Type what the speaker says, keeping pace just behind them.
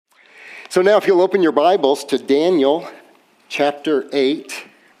So now if you'll open your Bibles to Daniel chapter 8.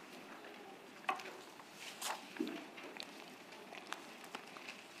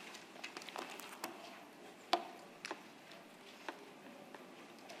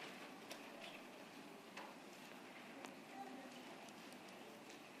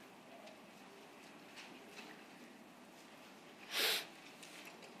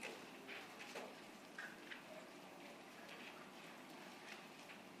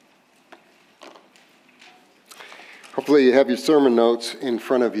 Hopefully you have your sermon notes in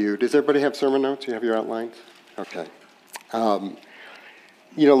front of you. Does everybody have sermon notes? You have your outlines? Okay.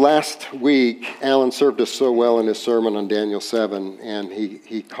 Last week, Alan served us so well in his sermon on Daniel 7, and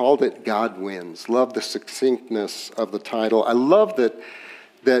he called it God Wins. Love the succinctness of the title. I love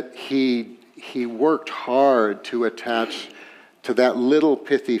that he worked hard to attach to that little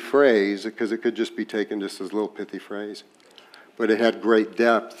pithy phrase, because it could just be taken just as a little pithy phrase. But it had great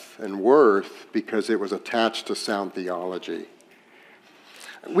depth and worth because it was attached to sound theology.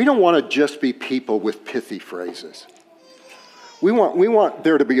 We don't want to just be people with pithy phrases. We want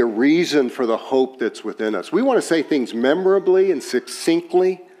there to be a reason for the hope that's within us. We want to say things memorably and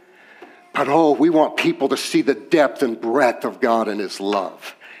succinctly, but we want people to see the depth and breadth of God and His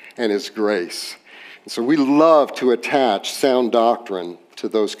love and His grace. And so we love to attach sound doctrine to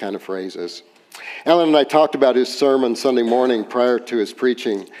those kind of phrases. Alan and I talked about his sermon Sunday morning prior to his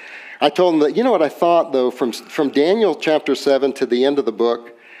preaching. I told him that, you know what I thought, though, from Daniel chapter 7 to the end of the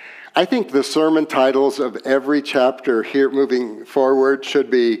book, I think the sermon titles of every chapter here moving forward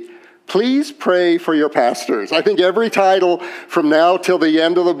should be, Please Pray for Your Pastors. I think every title from now till the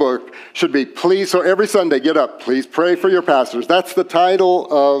end of the book should be, Please, so every Sunday, get up, Please Pray for Your Pastors. That's the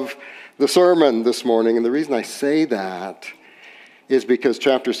title of the sermon this morning, and the reason I say that is because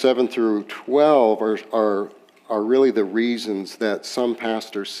chapter 7 through 12 are really the reasons that some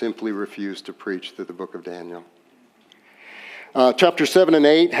pastors simply refuse to preach through the book of Daniel. Chapter 7 and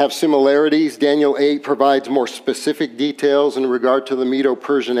 8 have similarities. Daniel 8 provides more specific details in regard to the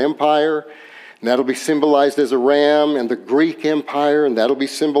Medo-Persian Empire, and that'll be symbolized as a ram, and the Greek Empire, and that'll be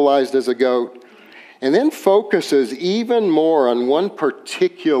symbolized as a goat. And then focuses even more on one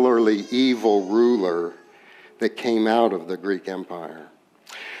particularly evil ruler that came out of the Greek Empire.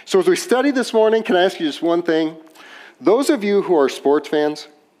 So as we study this morning, can I ask you just one thing? Those of you who are sports fans,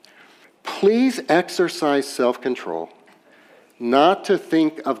 please exercise self-control not to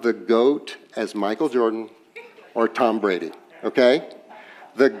think of the GOAT as Michael Jordan or Tom Brady, okay?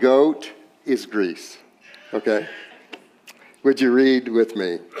 The GOAT is Greece, okay? Would you read with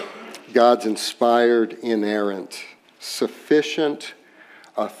me? God's inspired, inerrant, sufficient,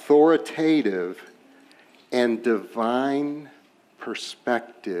 authoritative, and divine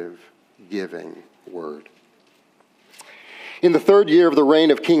perspective-giving word. In the 3rd year of the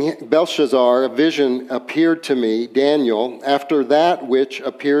reign of King Belshazzar, a vision appeared to me, Daniel, after that which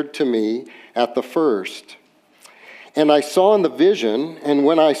appeared to me at the first. And I saw in the vision, and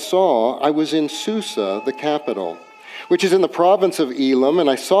when I saw, I was in Susa, the capital, which is in the province of Elam, and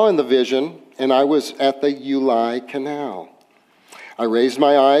I saw in the vision, and I was at the Ulai Canal. I raised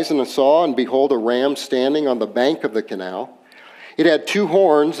my eyes and I saw, and behold, a ram standing on the bank of the canal. It had 2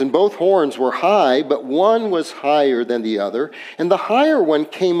 horns, and both horns were high, but one was higher than the other, and the higher one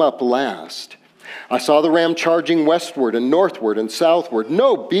came up last. I saw the ram charging westward and northward and southward.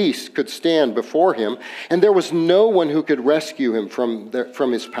 No beast could stand before him, and there was no one who could rescue him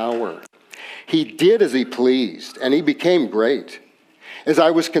from his power. He did as he pleased, and he became great. As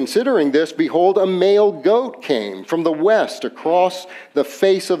I was considering this, behold, a male goat came from the west across the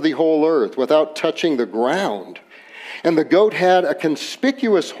face of the whole earth without touching the ground. And the goat had a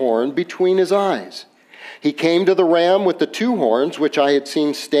conspicuous horn between his eyes. He came to the ram with the 2 horns, which I had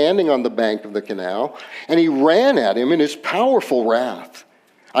seen standing on the bank of the canal, and he ran at him in his powerful wrath.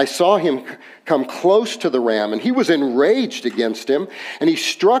 I saw him come close to the ram, and he was enraged against him, and he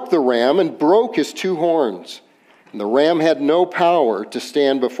struck the ram and broke his 2 horns. And the ram had no power to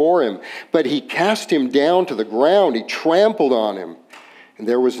stand before him, but he cast him down to the ground. He trampled on him, and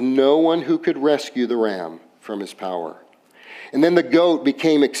there was no one who could rescue the ram from his power. And then the goat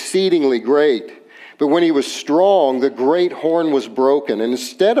became exceedingly great, but when he was strong, the great horn was broken, and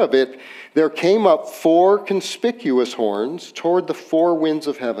instead of it, there came up 4 conspicuous horns toward the 4 winds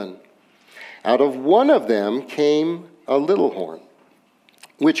of heaven. Out of one of them came a little horn,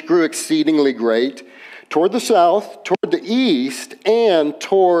 which grew exceedingly great, toward the south, toward the east, and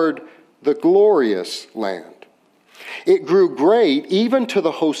toward the glorious land. It grew great even to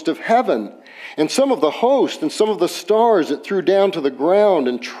the host of heaven, and some of the host and some of the stars it threw down to the ground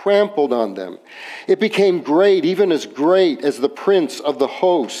and trampled on them. It became great, even as great as the prince of the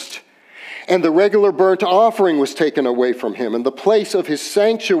host. And the regular burnt offering was taken away from him, and the place of his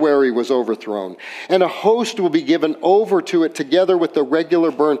sanctuary was overthrown. And a host will be given over to it together with the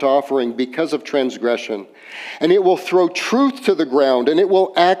regular burnt offering because of transgression. And it will throw truth to the ground, and it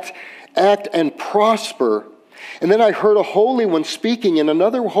will act and prosper. And then I heard a holy one speaking, and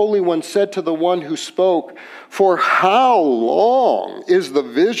another holy one said to the one who spoke, "For how long is the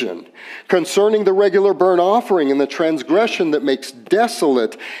vision concerning the regular burnt offering and the transgression that makes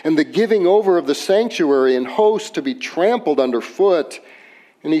desolate and the giving over of the sanctuary and host to be trampled underfoot?"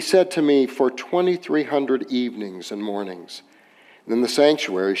 And he said to me, "For 2,300 evenings and mornings, then the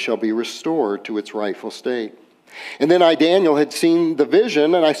sanctuary shall be restored to its rightful state." And then I, Daniel, had seen the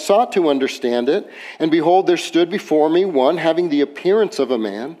vision, and I sought to understand it. And behold, there stood before me one having the appearance of a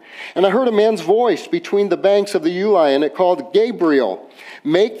man. And I heard a man's voice between the banks of the Ulai, and it called, "Gabriel,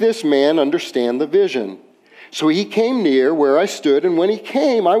 make this man understand the vision." So he came near where I stood, and when he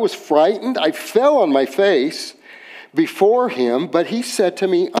came, I was frightened. I fell on my face before him. But he said to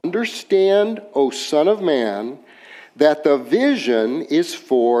me, "Understand, O Son of Man, that the vision is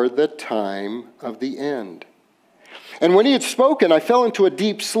for the time of the end." And when he had spoken, I fell into a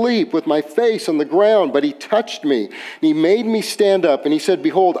deep sleep with my face on the ground. But he touched me, and he made me stand up. And he said,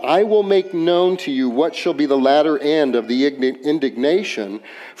 "Behold, I will make known to you what shall be the latter end of the indignation,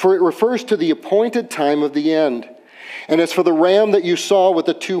 for it refers to the appointed time of the end. And as for the ram that you saw with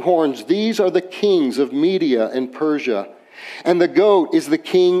the two horns, these are the kings of Media and Persia. And the goat is the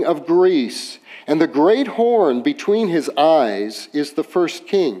king of Greece. And the great horn between his eyes is the first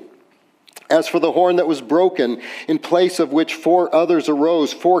king. As for the horn that was broken, in place of which 4 others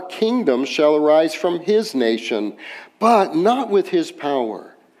arose, 4 kingdoms shall arise from his nation, but not with his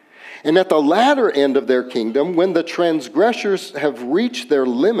power. And at the latter end of their kingdom, when the transgressors have reached their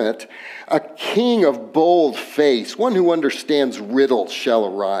limit, a king of bold face, one who understands riddles, shall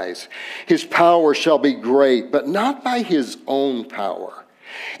arise. His power shall be great, but not by his own power.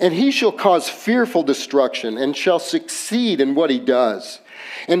 And he shall cause fearful destruction, and shall succeed in what he does,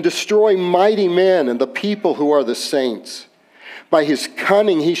 and destroy mighty men and the people who are the saints. By his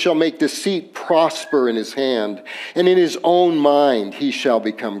cunning he shall make deceit prosper in his hand, and in his own mind he shall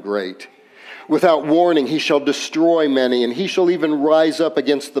become great. Without warning he shall destroy many, and he shall even rise up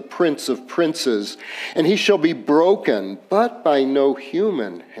against the prince of princes, and he shall be broken, but by no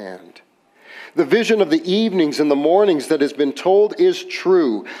human hand. The vision of the evenings and the mornings that has been told is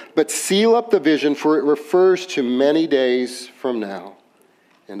true, but seal up the vision, for it refers to many days from now.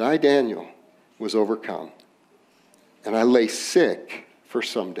 And I, Daniel, was overcome, and I lay sick for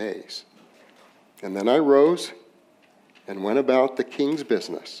some days. And then I rose and went about the king's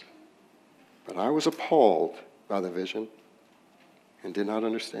business. But I was appalled by the vision and did not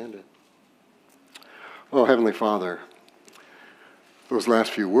understand it. Oh, Heavenly Father, those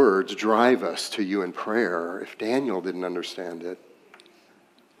last few words drive us to you in prayer. If Daniel didn't understand it,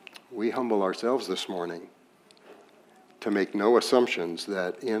 we humble ourselves this morning to make no assumptions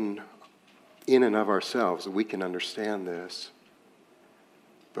that in and of ourselves we can understand this.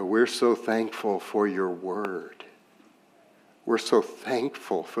 But we're so thankful for your word. We're so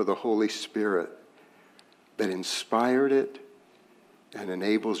thankful for the Holy Spirit that inspired it and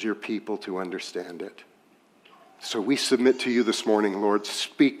enables your people to understand it. So we submit to you this morning, Lord,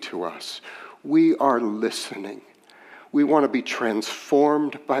 speak to us. We are listening. We want to be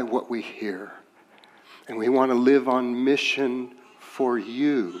transformed by what we hear. And we want to live on mission for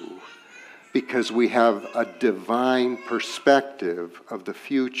you because we have a divine perspective of the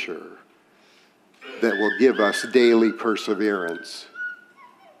future that will give us daily perseverance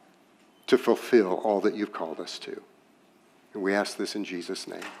to fulfill all that you've called us to. And we ask this in Jesus'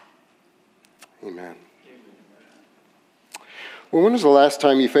 name. Amen. Well, when was the last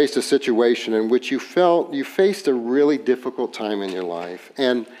time you faced a situation in which you felt you faced a really difficult time in your life?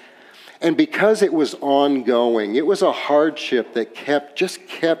 And because it was ongoing, it was a hardship that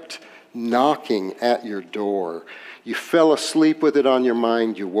kept knocking at your door. You fell asleep with it on your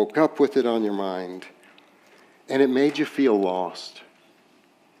mind. You woke up with it on your mind. And it made you feel lost.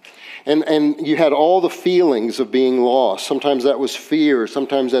 And you had all the feelings of being lost. Sometimes that was fear.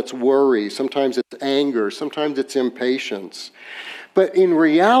 Sometimes that's worry. Sometimes it's anger. Sometimes it's impatience. But in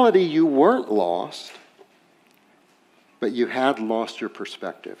reality, you weren't lost. But you had lost your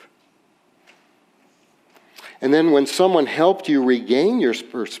perspective. And then when someone helped you regain your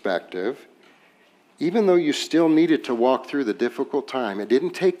perspective, even though you still needed to walk through the difficult time, it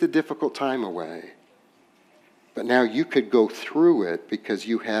didn't take the difficult time away. But now you could go through it because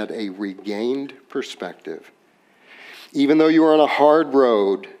you had a regained perspective. Even though you were on a hard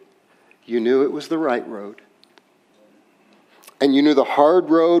road, you knew it was the right road. And you knew the hard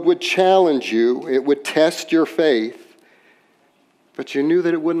road would challenge you, it would test your faith, but you knew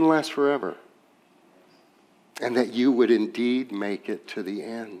that it wouldn't last forever, and that you would indeed make it to the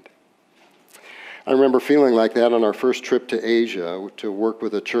end. I remember feeling like that on our first trip to Asia to work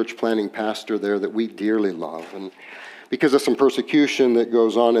with a church planting pastor there that we dearly love. And because of some persecution that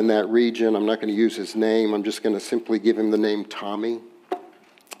goes on in that region, I'm not going to use his name. I'm just going to simply give him the name Tommy.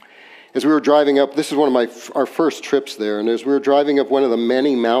 As we were driving up, this is one of our first trips there, and as we were driving up one of the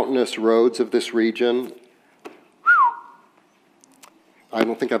many mountainous roads of this region, I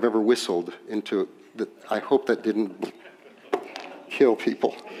don't think I've ever whistled into it. I hope that didn't kill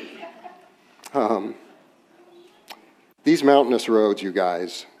people. These mountainous roads, you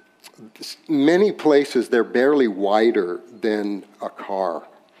guys, many places they're barely wider than a car.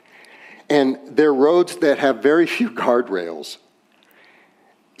 And they're roads that have very few guardrails,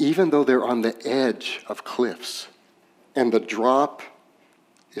 even though they're on the edge of cliffs. And the drop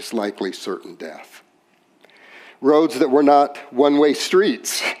is likely certain death. Roads that were not one-way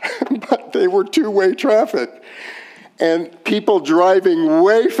streets, but they were two-way traffic. And people driving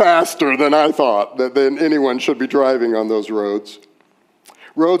way faster than I thought that anyone should be driving on those roads.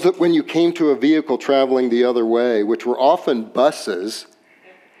 Roads that when you came to a vehicle traveling the other way, which were often buses,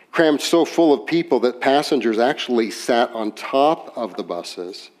 crammed so full of people that passengers actually sat on top of the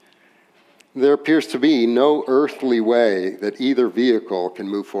buses, there appears to be no earthly way that either vehicle can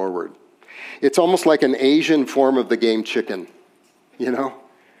move forward. It's almost like an Asian form of the game chicken, you know?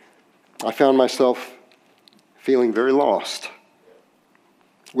 I found myself feeling very lost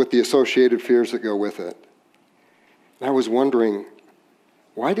with the associated fears that go with it. And I was wondering,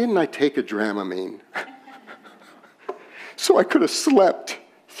 why didn't I take a Dramamine so I could have slept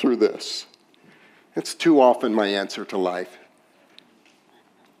through this? It's too often my answer to life.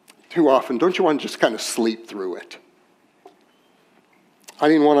 Too often, don't you want to just kind of sleep through it? I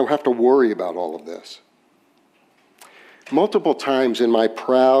didn't want to have to worry about all of this. Multiple times in my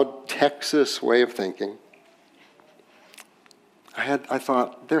proud Texas way of thinking, I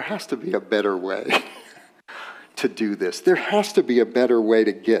thought, there has to be a better way to do this. There has to be a better way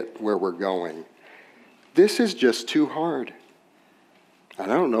to get where we're going. This is just too hard.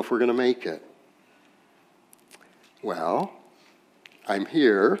 And I don't know if we're going to make it. Well, I'm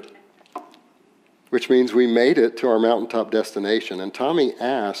here, which means we made it to our mountaintop destination. And Tommy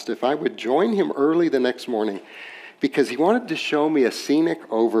asked if I would join him early the next morning because he wanted to show me a scenic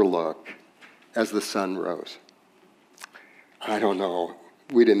overlook as the sun rose. I don't know.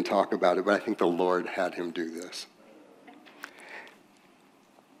 We didn't talk about it, but I think the Lord had him do this.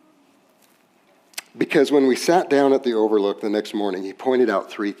 Because when we sat down at the overlook the next morning, he pointed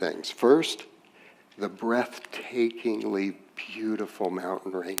out three things. First, the breathtakingly beautiful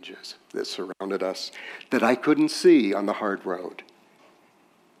mountain ranges that surrounded us that I couldn't see on the hard road.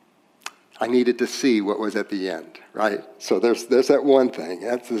 I needed to see what was at the end, right? So there's that one thing.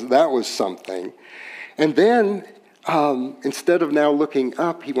 That was something. And then instead of now looking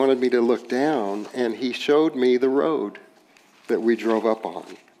up, he wanted me to look down, and he showed me the road that we drove up on.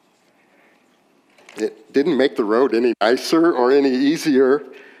 It didn't make the road any nicer or any easier,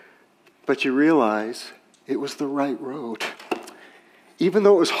 but you realize it was the right road. Even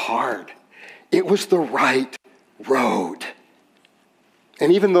though it was hard, it was the right road.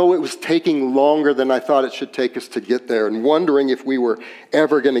 And even though it was taking longer than I thought it should take us to get there and wondering if we were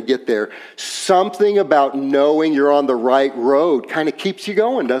ever going to get there, something about knowing you're on the right road kind of keeps you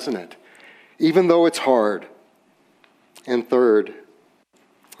going, doesn't it? Even though it's hard. And third,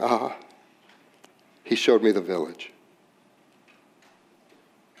 he showed me the village,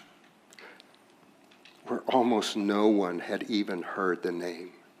 where almost no one had even heard the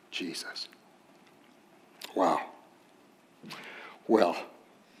name Jesus. Wow. Well,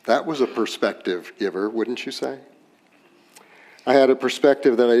 that was a perspective giver, wouldn't you say? I had a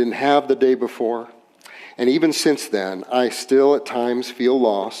perspective that I didn't have the day before. And even since then, I still at times feel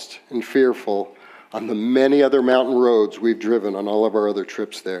lost and fearful on the many other mountain roads we've driven on all of our other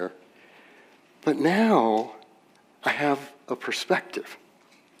trips there. But now I have a perspective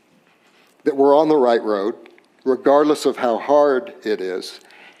that we're on the right road, regardless of how hard it is,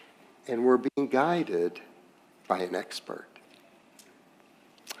 and we're being guided by an expert.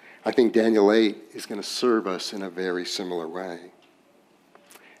 I think Daniel 8 is going to serve us in a very similar way.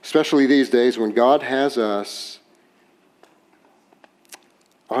 Especially these days when God has us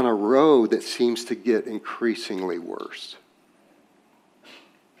on a road that seems to get increasingly worse.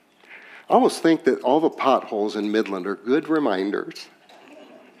 I almost think that all the potholes in Midland are good reminders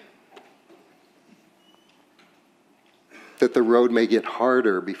that the road may get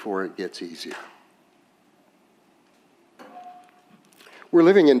harder before it gets easier. We're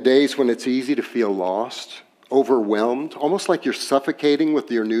living in days when it's easy to feel lost, overwhelmed, almost like you're suffocating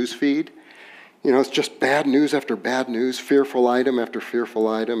with your news feed. You know, it's just bad news after bad news, fearful item after fearful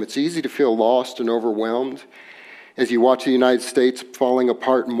item. It's easy to feel lost and overwhelmed as you watch the United States falling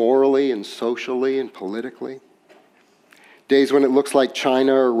apart morally and socially and politically. Days when it looks like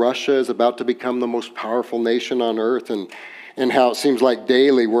China or Russia is about to become the most powerful nation on earth, and how it seems like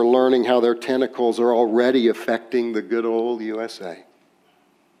daily we're learning how their tentacles are already affecting the good old USA.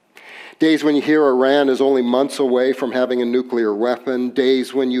 Days when you hear Iran is only months away from having a nuclear weapon.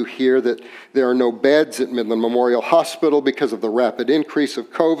 Days when you hear that there are no beds at Midland Memorial Hospital because of the rapid increase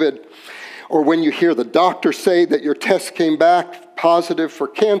of COVID. Or when you hear the doctor say that your test came back positive for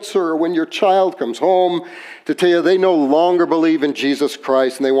cancer. Or when your child comes home to tell you they no longer believe in Jesus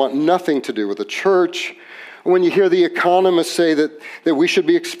Christ and they want nothing to do with the church. Or when you hear the economists say that we should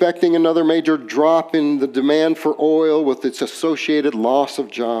be expecting another major drop in the demand for oil with its associated loss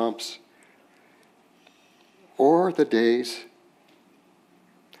of jobs. Or the days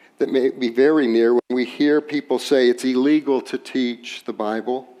that may be very near when we hear people say it's illegal to teach the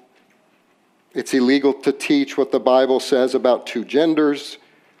Bible. It's illegal to teach what the Bible says about two genders,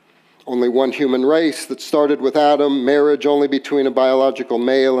 only one human race that started with Adam, marriage only between a biological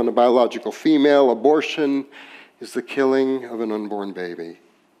male and a biological female, abortion is the killing of an unborn baby.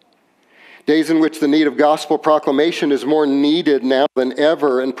 Days in which the need of gospel proclamation is more needed now than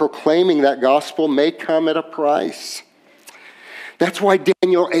ever, and proclaiming that gospel may come at a price. That's why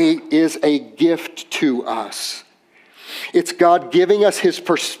Daniel 8 is a gift to us. It's God giving us his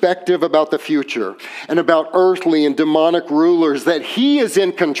perspective about the future and about earthly and demonic rulers that he is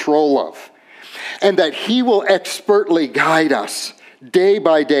in control of, and that he will expertly guide us day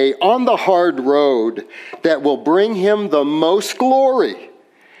by day on the hard road that will bring him the most glory,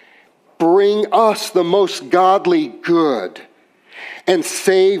 bring us the most godly good, and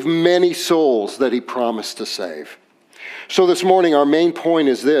save many souls that he promised to save. So this morning, our main point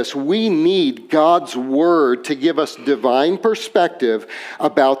is this: we need God's word to give us divine perspective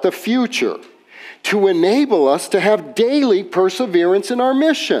about the future, to enable us to have daily perseverance in our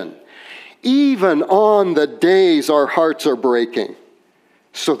mission, even on the days our hearts are breaking,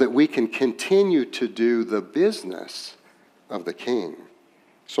 so that we can continue to do the business of the King.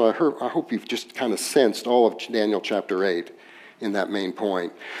 So I hope you've just kind of sensed all of Daniel chapter 8 in that main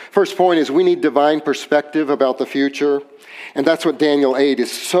point. First point is we need divine perspective about the future. And that's what Daniel 8 is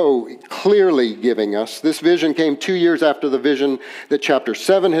so clearly giving us. This vision came 2 years after the vision that chapter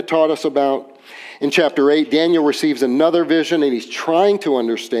 7 had taught us about. In chapter 8, Daniel receives another vision, and he's trying to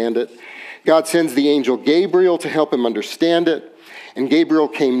understand it. God sends the angel Gabriel to help him understand it. And Gabriel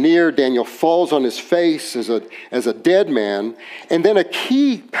came near. Daniel falls on his face as a dead man. And then a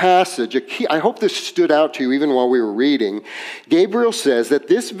key passage, I hope this stood out to you even while we were reading. Gabriel says that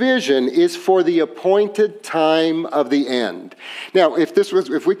this vision is for the appointed time of the end. Now,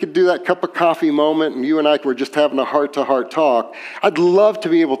 if we could do that cup of coffee moment and you and I were just having a heart-to-heart talk, I'd love to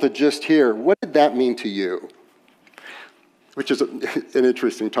be able to just hear, what did that mean to you? Which is an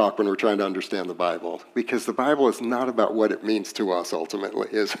interesting talk when we're trying to understand the Bible, because the Bible is not about what it means to us ultimately,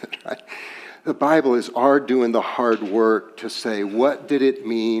 is it? Right? The Bible is our doing the hard work to say, what did it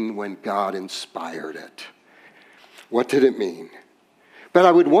mean when God inspired it? What did it mean? But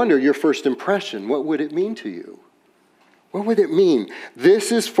I would wonder, your first impression, what would it mean to you? What would it mean?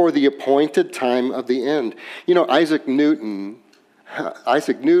 This is for the appointed time of the end. You know, Isaac Newton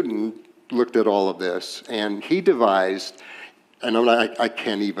looked at all of this, and he devised, and I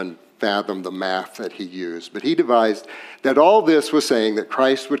can't even fathom the math that he used, but he devised that all this was saying that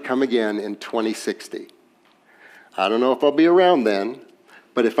Christ would come again in 2060. I don't know if I'll be around then,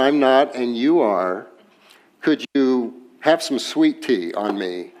 but if I'm not and you are, could you have some sweet tea on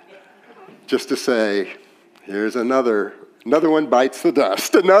me just to say, here's another one bites the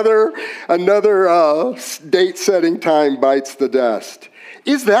dust. Another date-setting time bites the dust.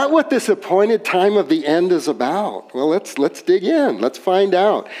 Is that what this appointed time of the end is about? Well, let's dig in. Let's find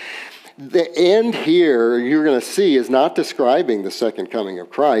out. The end here, you're going to see, is not describing the second coming of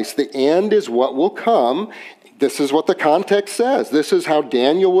Christ. The end is what will come. This is what the context says. This is how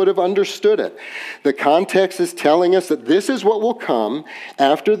Daniel would have understood it. The context is telling us that this is what will come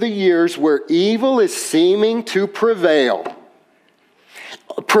after the years where evil is seeming to prevail.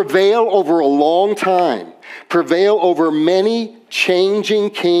 Prevail over a long time. Prevail over many changing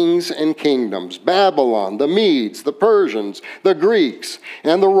kings and kingdoms. Babylon, the Medes, the Persians, the Greeks,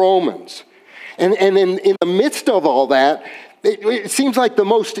 and the Romans. And in the midst of all that, it seems like the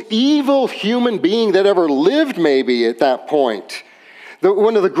most evil human being that ever lived maybe at that point.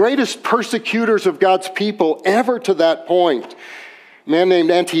 One of the greatest persecutors of God's people ever to that point a man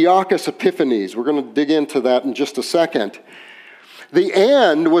named Antiochus Epiphanes. We're going to dig into that in just a second. The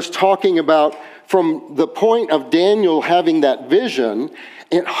end was talking about from the point of Daniel having that vision,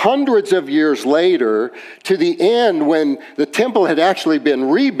 and hundreds of years later, to the end when the temple had actually been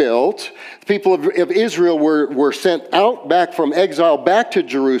rebuilt, the people of Israel were sent out back from exile back to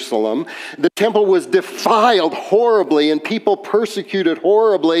Jerusalem. The temple was defiled horribly and people persecuted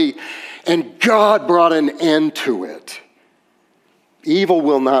horribly, and God brought an end to it. Evil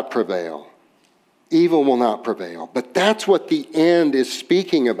will not prevail. Evil will not prevail. But that's what the end is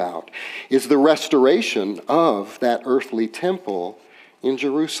speaking about, is the restoration of that earthly temple in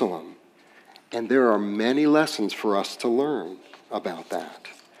Jerusalem. And there are many lessons for us to learn about that.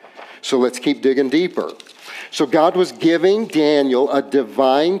 So let's keep digging deeper. So God was giving Daniel a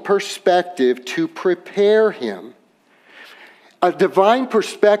divine perspective to prepare him. A divine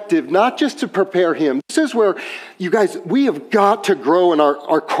perspective, not just to prepare him. This is where, you guys, we have got to grow in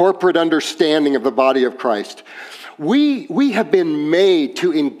our corporate understanding of the body of Christ. We have been made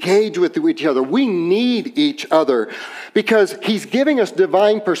to engage with each other. We need each other because he's giving us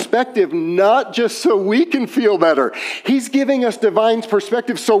divine perspective, not just so we can feel better. He's giving us divine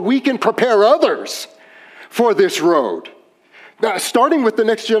perspective so we can prepare others for this road. Now, starting with the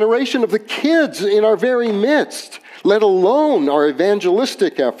next generation of the kids in our very midst, let alone our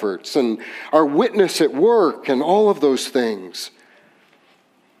evangelistic efforts and our witness at work and all of those things.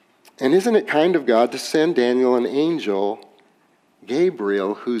 And isn't it kind of God to send Daniel an angel,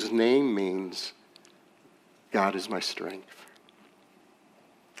 Gabriel, whose name means God is my strength?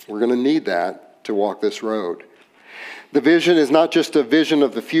 We're going to need that to walk this road. The vision is not just a vision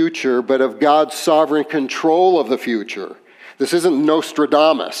of the future, but of God's sovereign control of the future. This isn't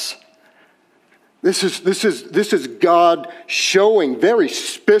Nostradamus. This is God showing very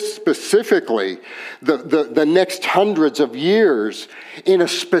specifically the next hundreds of years in a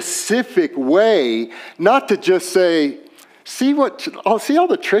specific way, not to just say, see all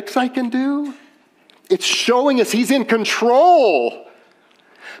the tricks I can do. It's showing us he's in control.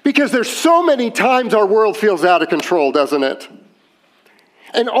 Because there's so many times our world feels out of control, doesn't it?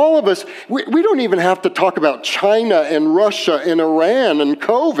 And all of us, we don't even have to talk about China and Russia and Iran and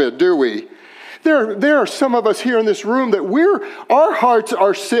COVID, do we? There are some of us here in this room that our hearts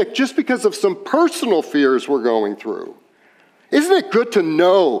are sick just because of some personal fears we're going through. Isn't it good to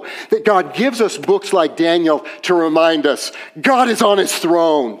know that God gives us books like Daniel to remind us God is on his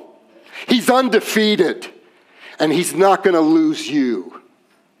throne. He's undefeated, and he's not going to lose you.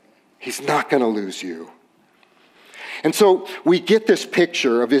 He's not going to lose you. And so we get this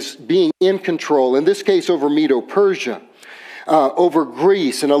picture of his being in control, in this case over Medo-Persia. Over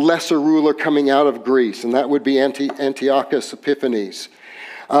Greece and a lesser ruler coming out of Greece, and that would be Antiochus Epiphanes.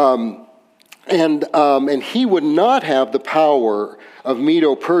 And he would not have the power of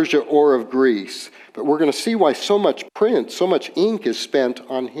Medo-Persia or of Greece. But we're going to see why so much print, so much ink is spent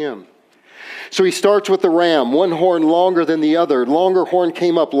on him. So he starts with the ram, one horn longer than the other. Longer horn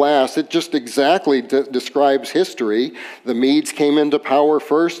came up last. It just exactly describes history. The Medes came into power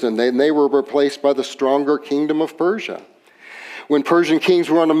first, and then they were replaced by the stronger kingdom of Persia. When Persian kings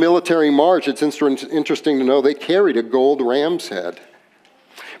were on a military march, it's interesting to know they carried a gold ram's head.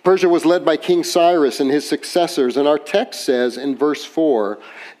 Persia was led by King Cyrus and his successors, and our text says in verse 4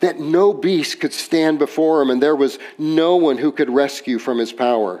 that no beast could stand before him, and there was no one who could rescue from his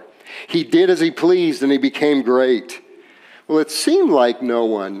power. He did as he pleased, and he became great. Well, it seemed like no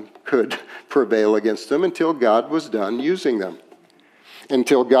one could prevail against them until God was done using them.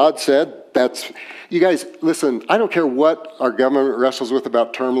 Until God said, you guys, listen, I don't care what our government wrestles with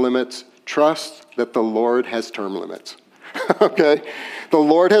about term limits. Trust that the Lord has term limits. Okay? The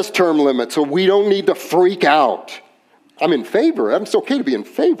Lord has term limits, so we don't need to freak out. I'm in favor. It's okay to be in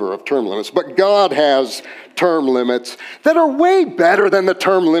favor of term limits, but God has term limits that are way better than the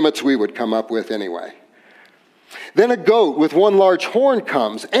term limits we would come up with anyway. Then a goat with one large horn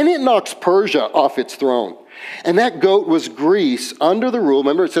comes, and it knocks Persia off its throne. And that goat was Greece under the rule,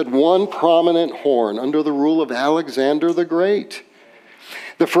 remember it said one prominent horn, under the rule of Alexander the Great.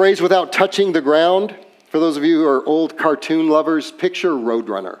 The phrase without touching the ground, for those of you who are old cartoon lovers, picture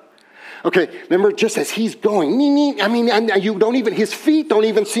Roadrunner. Okay, remember just as he's going, his feet don't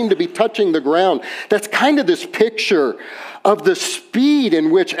even seem to be touching the ground. That's kind of this picture of the speed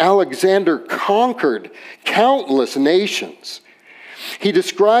in which Alexander conquered countless nations. He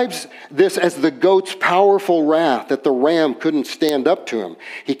describes this as the goat's powerful wrath, that the ram couldn't stand up to him.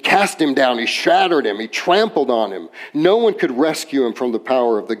 He cast him down, he shattered him, he trampled on him. No one could rescue him from the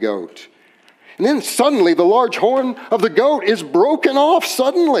power of the goat. And then suddenly the large horn of the goat is broken off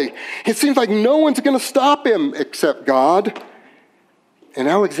suddenly. It seems like no one's going to stop him except God. And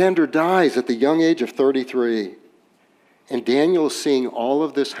Alexander dies at the young age of 33. And Daniel is seeing all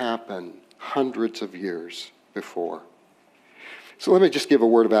of this happen hundreds of years before. So let me just give a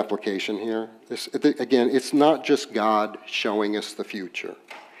word of application here. Again, it's not just God showing us the future.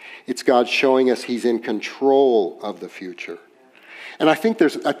 It's God showing us he's in control of the future. And I think,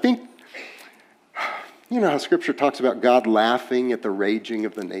 you know how Scripture talks about God laughing at the raging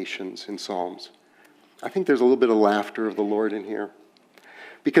of the nations in Psalms? I think there's a little bit of laughter of the Lord in here.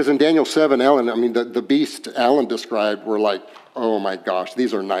 Because in Daniel 7, the beast Alan described were like, oh my gosh,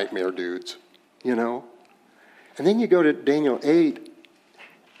 these are nightmare dudes, you know? And then you go to Daniel 8,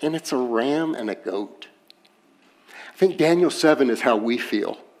 and it's a ram and a goat. I think Daniel 7 is how we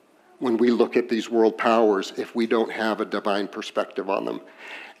feel when we look at these world powers if we don't have a divine perspective on them.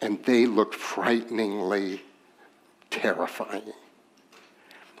 And they look frighteningly terrifying.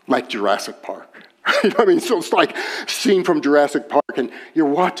 Like Jurassic Park. I mean, so it's like a scene from Jurassic Park, and you're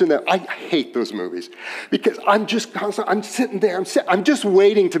watching that. I hate those movies because I'm sitting there, I'm just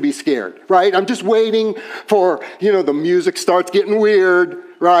waiting to be scared, right? I'm just waiting for, the music starts getting weird,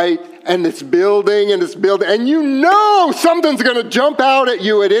 right? And it's building, and you know something's going to jump out at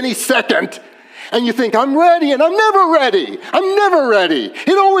you at any second. And you think, I'm ready, and I'm never ready. I'm never ready.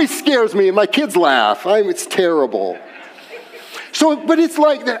 It always scares me, and my kids laugh. It's terrible. So, but it's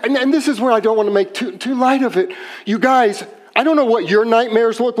like that, and this is where I don't want to make too light of it. You guys, I don't know what your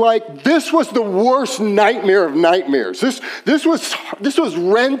nightmares look like. This was the worst nightmare of nightmares. This was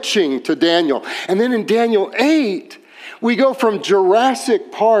wrenching to Daniel. And then in Daniel 8, we go from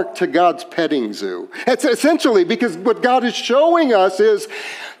Jurassic Park to God's petting zoo. It's essentially because what God is showing us is,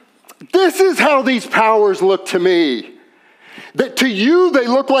 this is how these powers look to me. That to you, they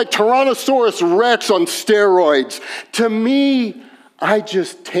look like Tyrannosaurus Rex on steroids. To me, I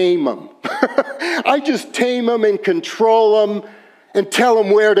just tame them. I just tame them and control them and tell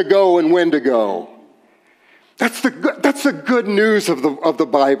them where to go and when to go. That's the good news of the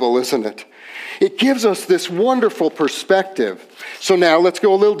Bible, isn't it? It gives us this wonderful perspective. So now let's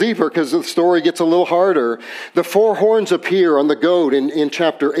go a little deeper because the story gets a little harder. The four horns appear on the goat in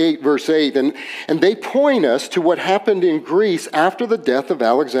chapter 8, verse 8, and they point us to what happened in Greece after the death of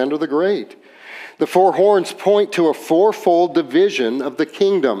Alexander the Great. The four horns point to a fourfold division of the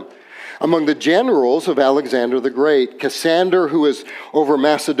kingdom. Among the generals of Alexander the Great, Cassander, who was over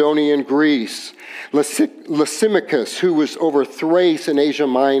Macedonia and Greece, Lysimachus, who was over Thrace and Asia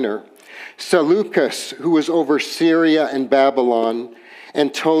Minor, Seleucus, who was over Syria and Babylon,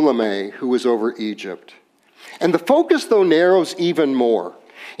 and Ptolemy, who was over Egypt. And the focus, though, narrows even more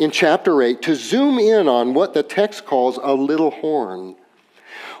in chapter 8 to zoom in on what the text calls a little horn.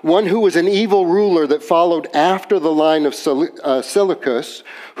 One who was an evil ruler that followed after the line of Seleucus,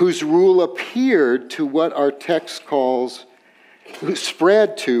 whose rule appeared to what our text calls, who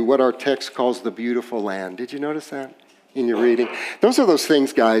spread to what our text calls the beautiful land. Did you notice that? In your reading. Those are those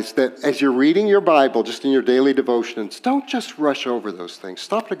things, guys, that as you're reading your Bible, just in your daily devotions, don't just rush over those things.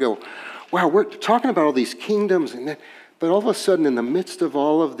 Stop to go, wow, we're talking about all these kingdoms, but all of a sudden, in the midst of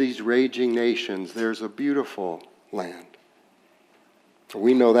all of these raging nations, there's a beautiful land.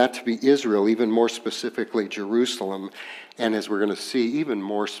 We know that to be Israel, even more specifically Jerusalem, and as we're going to see, even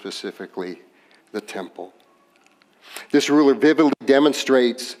more specifically, the temple. This ruler vividly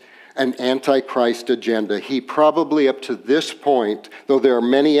demonstrates an antichrist agenda. He probably up to this point, though there are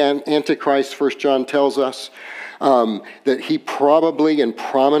many antichrists, 1 John tells us, that he probably and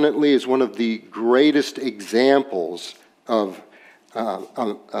prominently is one of the greatest examples of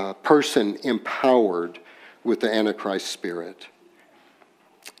a person empowered with the antichrist spirit.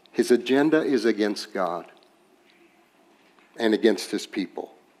 His agenda is against God and against his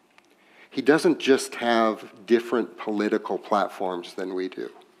people. He doesn't just have different political platforms than we do.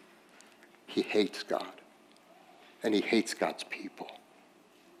 He hates God, and he hates God's people.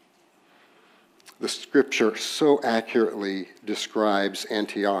 The scripture so accurately describes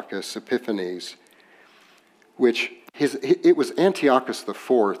Antiochus Epiphanes, which it was Antiochus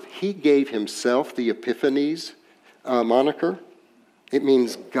IV. He gave himself the Epiphanes moniker. It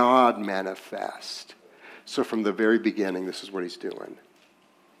means God manifest. So from the very beginning, this is what he's doing.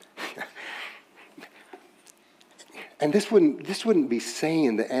 And this wouldn't be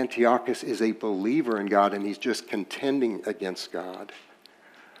saying that Antiochus is a believer in God and he's just contending against God.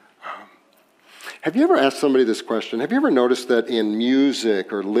 Have you ever asked somebody this question? Have you ever noticed that in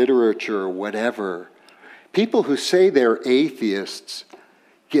music or literature or whatever, people who say they're atheists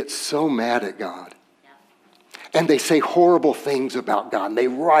get so mad at God? And they say horrible things about God. And they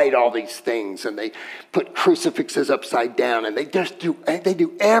write all these things, and they put crucifixes upside down, and they do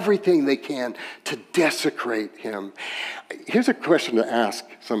everything they can to desecrate him. Here's a question to ask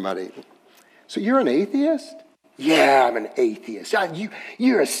somebody. So you're an atheist? Yeah, I'm an atheist.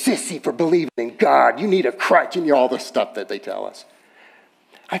 You're a sissy for believing in God. You need a crutch, and all the stuff that they tell us.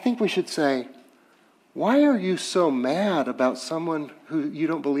 I think we should say, why are you so mad about someone who you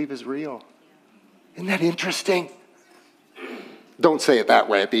don't believe is real? Isn't that interesting? Don't say it that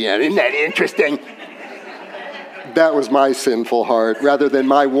way at the end. Isn't that interesting? That was my sinful heart, rather than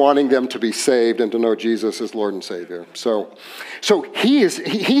my wanting them to be saved and to know Jesus as Lord and Savior. So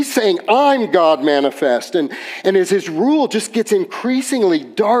he's saying, I'm God manifest. And as his rule just gets increasingly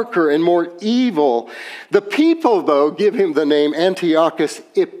darker and more evil, the people, though, give him the name Antiochus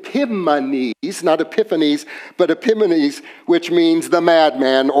Epiphanes, not Epiphanes, but Epiphanes, which means the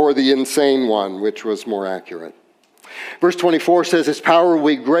madman or the insane one, which was more accurate. Verse 24 says his power will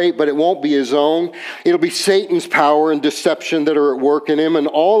be great, but it won't be his own. It'll be Satan's power and deception that are at work in him, and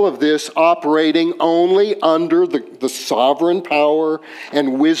all of this operating only under the sovereign power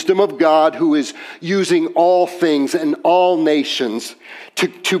and wisdom of God, who is using all things and all nations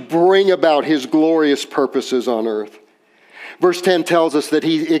to bring about his glorious purposes on earth. Verse 10 tells us that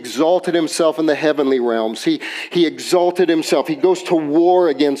he exalted himself in the heavenly realms. He exalted himself. He goes to war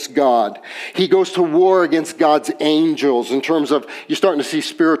against God. He goes to war against God's angels in terms of, you're starting to see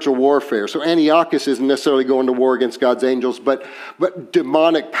spiritual warfare. So Antiochus isn't necessarily going to war against God's angels, but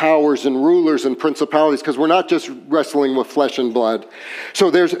demonic powers and rulers and principalities, because we're not just wrestling with flesh and blood.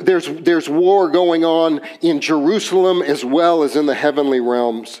 So there's war going on in Jerusalem as well as in the heavenly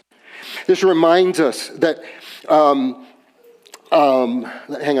realms. This reminds us that...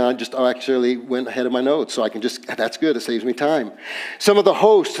 hang on, I actually went ahead of my notes, so I can that's good, it saves me time. Some of the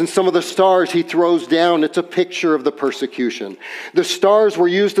hosts and some of the stars he throws down, it's a picture of the persecution. The stars were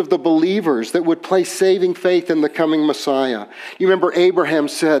used of the believers that would place saving faith in the coming Messiah. You remember Abraham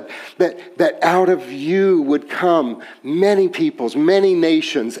said that out of you would come many peoples, many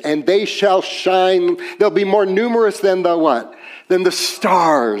nations, and they shall shine. They'll be more numerous than the what? Than the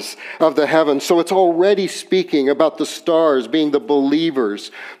stars of the heavens. So it's already speaking about the stars being the believers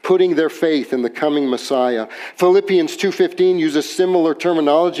putting their faith in the coming Messiah. Philippians 2:15 uses similar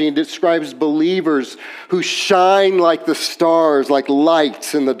terminology and describes believers who shine like the stars, like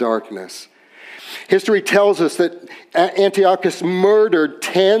lights in the darkness. History tells us that Antiochus murdered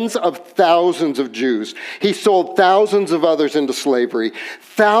tens of thousands of Jews. He sold thousands of others into slavery.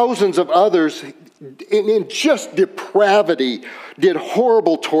 Thousands of others in just depravity, did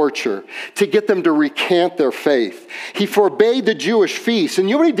horrible torture to get them to recant their faith. He forbade the Jewish feasts. And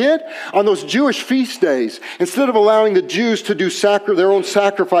you know what he did? On those Jewish feast days, instead of allowing the Jews to do their own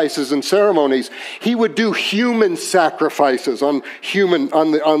sacrifices and ceremonies, he would do human sacrifices on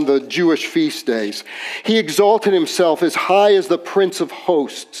the Jewish feast days. He exalted himself as high as the Prince of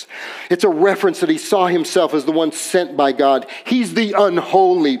Hosts. It's a reference that he saw himself as the one sent by God. He's the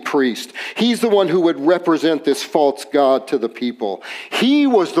unholy priest. He's the one who would represent this false god to the people. He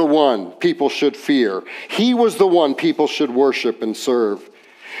was the one people should fear. He was the one people should worship and serve.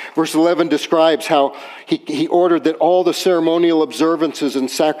 Verse 11 describes how he ordered that all the ceremonial observances and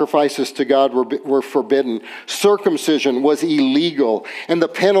sacrifices to God were forbidden. Circumcision was illegal, and the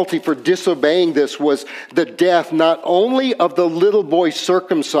penalty for disobeying this was the death not only of the little boy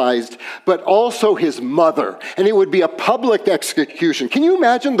circumcised, but also his mother. And it would be a public execution. Can you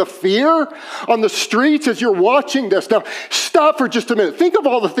imagine the fear on the streets as you're watching this? Now, stop for just a minute. Think of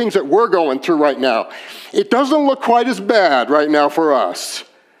all the things that we're going through right now. It doesn't look quite as bad right now for us.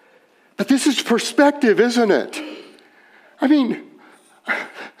 But this is perspective, isn't it? I mean,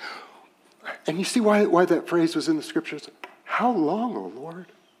 and you see why that phrase was in the scriptures? How long, O Lord?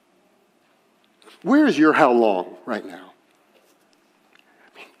 Where is your how long right now?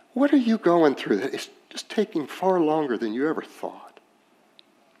 I mean, what are you going through that is just taking far longer than you ever thought?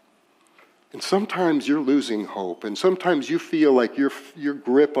 And sometimes you're losing hope, and sometimes you feel like your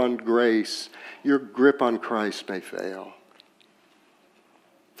grip on grace, your grip on Christ may fail.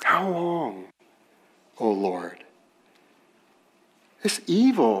 How long, O Lord? This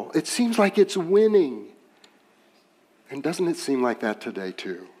evil, it seems like it's winning. And doesn't it seem like that today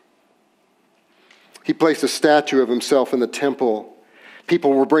too? He placed a statue of himself in the temple.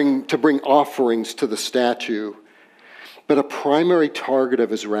 People were to bring offerings to the statue. But a primary target of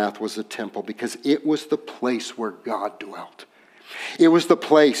his wrath was the temple, because it was the place where God dwelt. It was the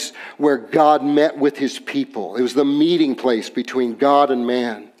place where God met with his people. It was the meeting place between God and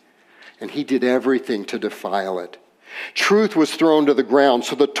man. And he did everything to defile it. Truth was thrown to the ground.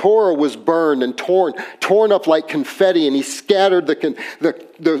 So the Torah was burned and torn up like confetti, and he scattered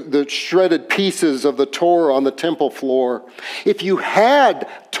the shredded pieces of the Torah on the temple floor. If you had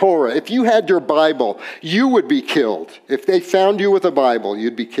Torah, if you had your Bible, you would be killed. If they found you with a Bible,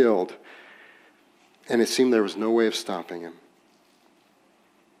 you'd be killed. And it seemed there was no way of stopping him.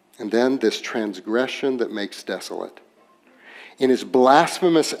 And then this transgression that makes desolate. In his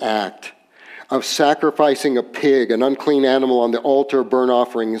blasphemous act of sacrificing a pig, an unclean animal on the altar of burnt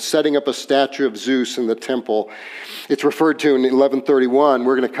offering, and setting up a statue of Zeus in the temple, it's referred to in 1131,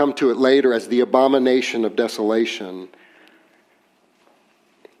 we're going to come to it later, as the abomination of desolation.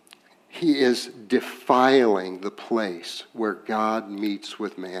 He is defiling the place where God meets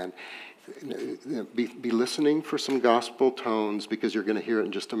with man. Be listening for some gospel tones, because you're going to hear it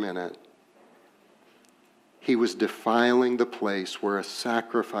in just a minute. He was defiling the place where a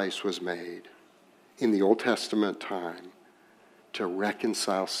sacrifice was made in the Old Testament time to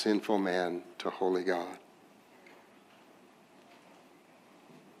reconcile sinful man to holy God.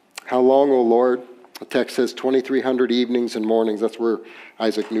 How long, O Lord? The text says 2,300 evenings and mornings. That's where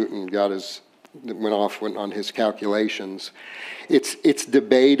Isaac Newton went on his calculations. It's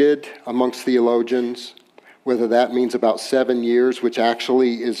debated amongst theologians whether that means about 7 years, which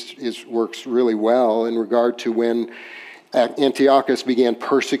actually works really well in regard to when Antiochus began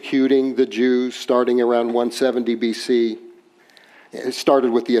persecuting the Jews starting around 170 BC. It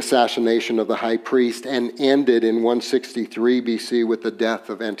started with the assassination of the high priest and ended in 163 BC with the death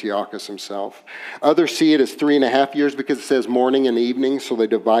of Antiochus himself. Others see it as 3.5 years because it says morning and evening, so they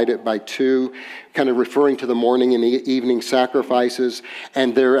divide it by 2, kind of referring to the morning and evening sacrifices.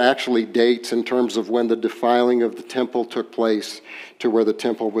 And there are actually dates in terms of when the defiling of the temple took place to where the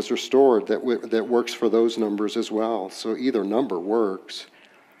temple was restored. That works for those numbers as well. So either number works.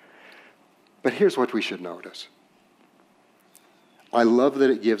 But here's what we should notice. I love that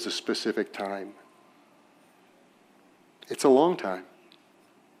it gives a specific time. It's a long time,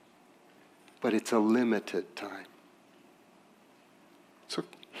 but it's a limited time. So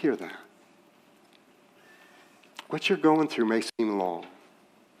hear that. What you're going through may seem long,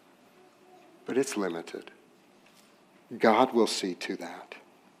 but it's limited. God will see to that.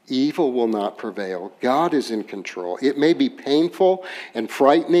 Evil will not prevail. God is in control. It may be painful and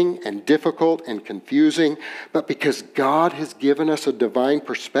frightening and difficult and confusing, but because God has given us a divine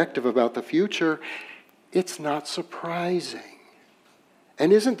perspective about the future, it's not surprising.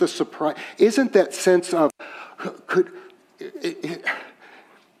 And isn't that sense of,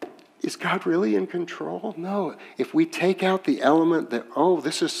 is God really in control? No. If we take out the element that,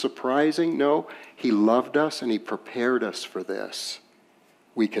 this is surprising, no, he loved us and he prepared us for this.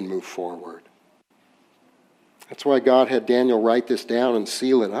 We can move forward. That's why God had Daniel write this down and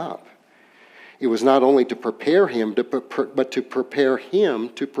seal it up. It was not only to prepare him, but to prepare him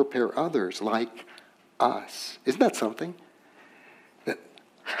to prepare others like us. Isn't that something? That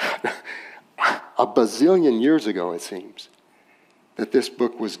a bazillion years ago, it seems, that this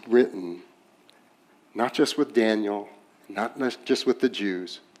book was written, not just with Daniel, not just with the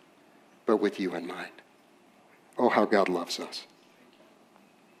Jews, but with you in mind. Oh, how God loves us.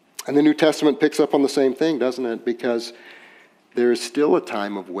 And the New Testament picks up on the same thing, doesn't it? Because there is still a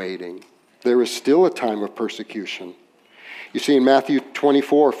time of waiting. There is still a time of persecution. You see in Matthew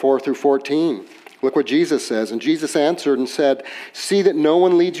 24, 4 through 14, look what Jesus says. And Jesus answered and said, "See that no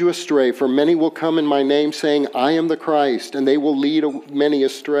one leads you astray, for many will come in my name, saying, 'I am the Christ,' and they will lead many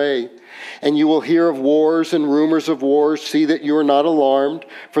astray. And you will hear of wars and rumors of wars. See that you are not alarmed,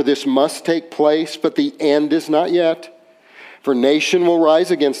 for this must take place, but the end is not yet. For nation will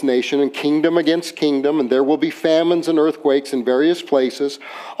rise against nation, and kingdom against kingdom, and there will be famines and earthquakes in various places.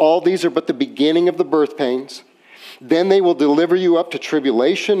 All these are but the beginning of the birth pains. Then they will deliver you up to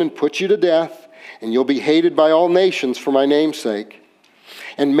tribulation and put you to death, and you'll be hated by all nations for my name's sake.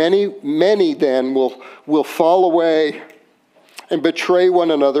 And many then will fall away and betray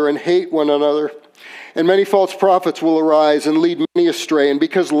one another and hate one another. And many false prophets will arise and lead many astray. And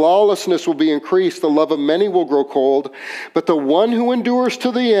because lawlessness will be increased, the love of many will grow cold. But the one who endures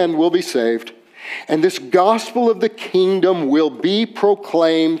to the end will be saved. And this gospel of the kingdom will be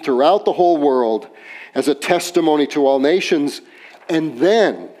proclaimed throughout the whole world as a testimony to all nations. And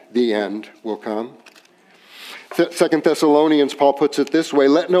then the end will come." 2 Thessalonians, Paul puts it this way,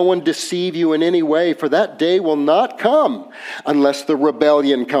 "Let no one deceive you in any way, for that day will not come unless the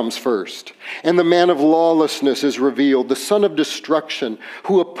rebellion comes first. And the man of lawlessness is revealed, the son of destruction,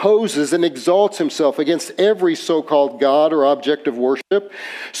 who opposes and exalts himself against every so-called God or object of worship,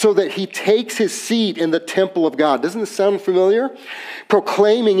 so that he takes his seat in the temple of God." Doesn't this sound familiar?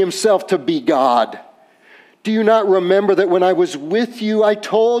 Proclaiming himself to be God, Do you not remember that when I was with you, I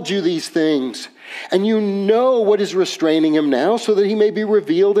told you these things? And you know what is restraining him now, so that he may be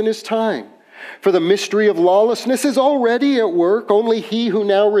revealed in his time. For the mystery of lawlessness is already at work. Only he who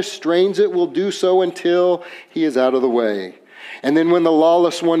now restrains it will do so until he is out of the way. And then when the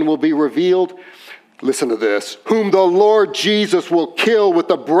lawless one will be revealed, listen to this, whom the Lord Jesus will kill with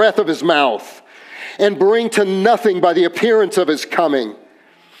the breath of his mouth and bring to nothing by the appearance of his coming.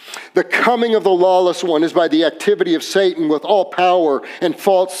 The coming of the lawless one is by the activity of Satan with all power and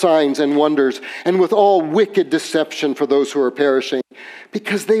false signs and wonders and with all wicked deception for those who are perishing,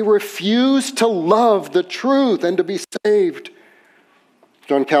 because they refuse to love the truth and to be saved.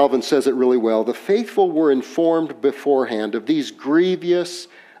 John Calvin says it really well. The faithful were informed beforehand of these grievous,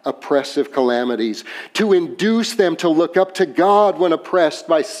 oppressive calamities to induce them to look up to God when oppressed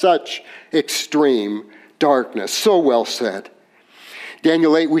by such extreme darkness. So well said.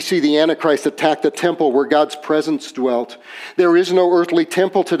 Daniel 8, we see the Antichrist attack the temple where God's presence dwelt. There is no earthly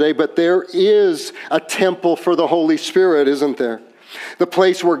temple today, but there is a temple for the Holy Spirit, isn't there? The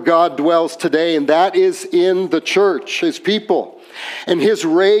place where God dwells today, and that is in the church, his people. And his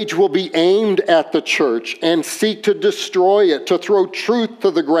rage will be aimed at the church and seek to destroy it, to throw truth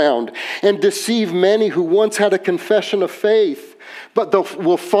to the ground, and deceive many who once had a confession of faith, but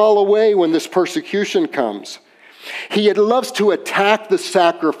will fall away when this persecution comes. He loves to attack the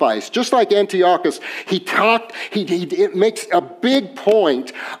sacrifice. Just like Antiochus, he makes a big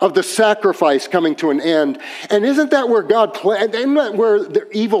point of the sacrifice coming to an end. And isn't that where isn't that where the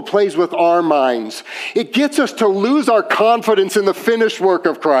evil plays with our minds? It gets us to lose our confidence in the finished work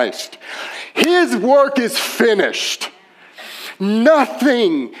of Christ. His work is finished.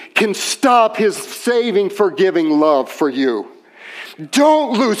 Nothing can stop his saving, forgiving love for you.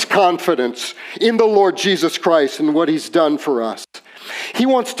 Don't lose confidence in the Lord Jesus Christ and what he's done for us. He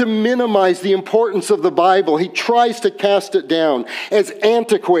wants to minimize the importance of the Bible. He tries to cast it down as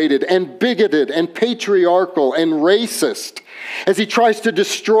antiquated and bigoted and patriarchal and racist as he tries to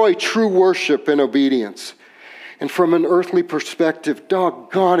destroy true worship and obedience. And from an earthly perspective,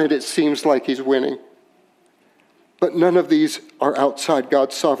 doggone it, it seems like he's winning. But none of these are outside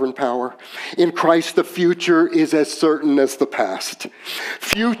God's sovereign power. In Christ, the future is as certain as the past.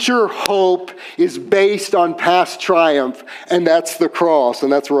 Future hope is based on past triumph, and that's the cross,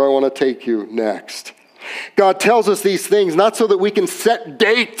 and that's where I want to take you next. God tells us these things not so that we can set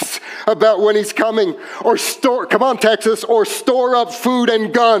dates about when he's coming, or store up food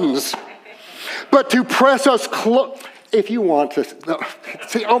and guns, but to press us close. If you want to,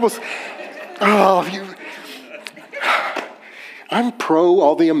 see, I'm pro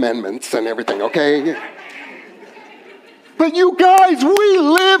all the amendments and everything, okay? But you guys, we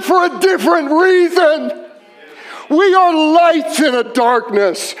live for a different reason. We are lights in a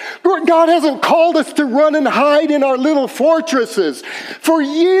darkness. God hasn't called us to run and hide in our little fortresses. For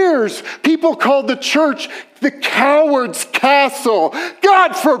years, people called the church the coward's castle.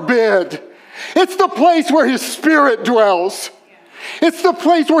 God forbid. It's the place where his Spirit dwells. It's the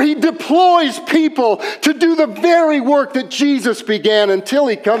place where he deploys people to do the very work that Jesus began until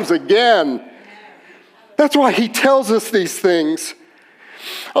he comes again. That's why he tells us these things.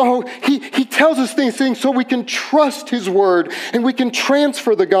 He tells us these things so we can trust his word and we can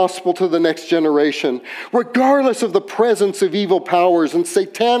transfer the gospel to the next generation, regardless of the presence of evil powers and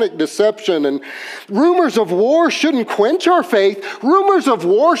satanic deception. And rumors of war shouldn't quench our faith. Rumors of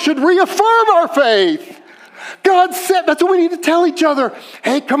war should reaffirm our faith. God said, that's what we need to tell each other.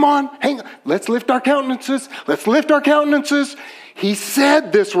 Hey, come on, hang on. Let's lift our countenances. Let's lift our countenances. He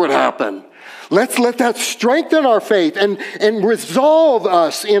said this would happen. Let's let that strengthen our faith and resolve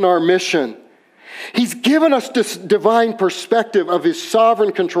us in our mission. He's given us this divine perspective of his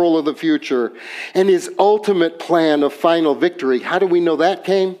sovereign control of the future and his ultimate plan of final victory. How do we know that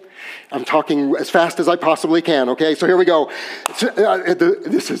came? I'm talking as fast as I possibly can, okay? So here we go.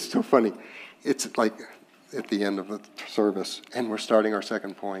 This is so funny. It's like at the end of the service, and we're starting our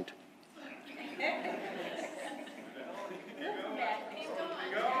second point.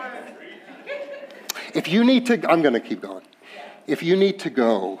 If you need to, I'm going to keep going. If you need to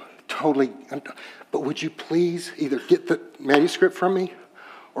go, totally, but would you please either get the manuscript from me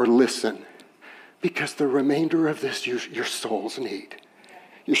or listen? Because the remainder of this, your souls need.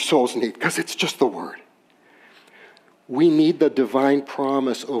 Your souls need, because it's just the word. We need the divine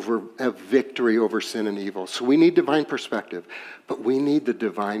promise of victory over sin and evil. So we need divine perspective, but we need the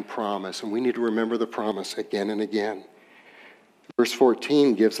divine promise, and we need to remember the promise again and again. Verse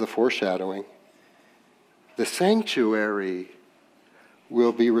 14 gives the foreshadowing. The sanctuary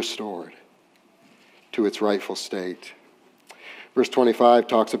will be restored to its rightful state. Verse 25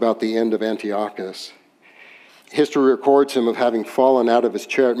 talks about the end of Antiochus. History records him of having fallen out of his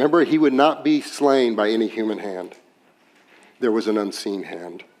chariot. Remember, he would not be slain by any human hand. There was an unseen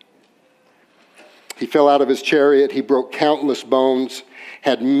hand. He fell out of his chariot. He broke countless bones,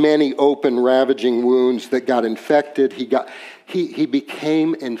 had many open, ravaging wounds that got infected. He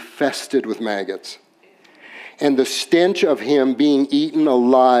became infested with maggots. And the stench of him being eaten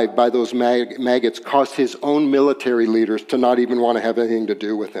alive by those maggots caused his own military leaders to not even want to have anything to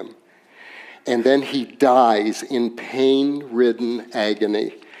do with him. And then he dies in pain-ridden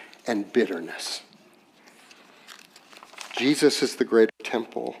agony and bitterness. Jesus is the great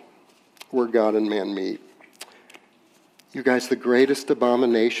temple where God and man meet. You guys, the greatest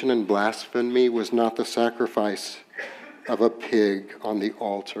abomination and blasphemy was not the sacrifice of a pig on the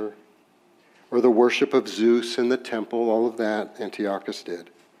altar or the worship of Zeus in the temple. All of that Antiochus did.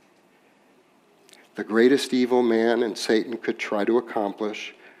 The greatest evil man and Satan could try to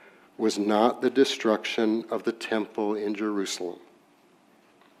accomplish was not the destruction of the temple in Jerusalem.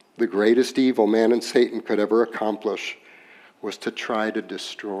 The greatest evil man and Satan could ever accomplish was to try to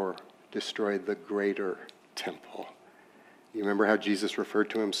destroy the greater temple. You remember how Jesus referred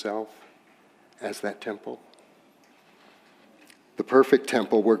to himself as that temple? The perfect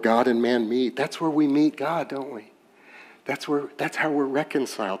temple where God and man meet. That's where we meet God, don't we? That's how we're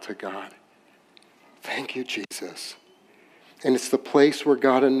reconciled to God. Thank you, Jesus. And it's the place where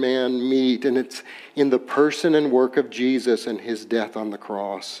God and man meet, and it's in the person and work of Jesus and his death on the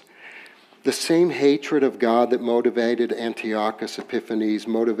cross. The same hatred of God that motivated Antiochus Epiphanes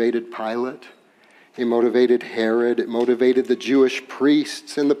motivated Pilate. It motivated Herod. It motivated the Jewish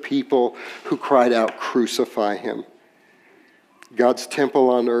priests and the people who cried out, "Crucify him." God's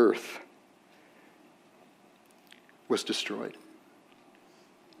temple on earth was destroyed.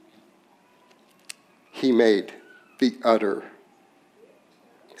 He made the utter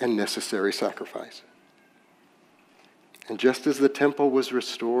and necessary sacrifice. And just as the temple was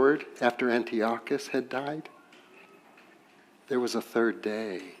restored after Antiochus had died, there was a third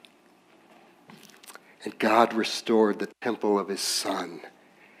day. And God restored the temple of his Son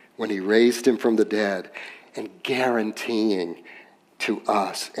when he raised him from the dead, and guaranteeing to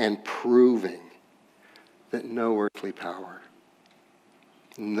us and proving that no earthly power,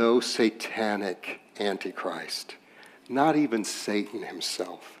 no satanic antichrist, not even Satan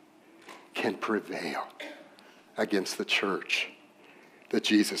himself, can prevail against the church that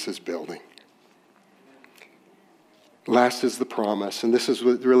Jesus is building. Last is the promise, and this is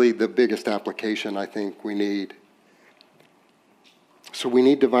really the biggest application I think we need. So we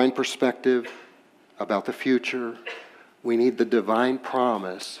need divine perspective about the future. We need the divine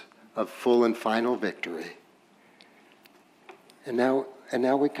promise of full and final victory. And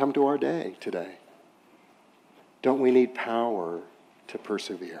now we come to our day today. Don't we need power to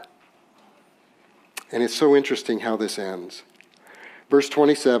persevere? And it's so interesting how this ends. Verse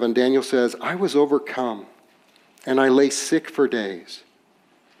 27, Daniel says, "I was overcome, and I lay sick for days."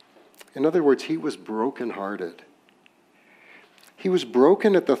 In other words, he was brokenhearted. He was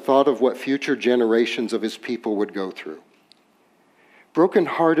broken at the thought of what future generations of his people would go through.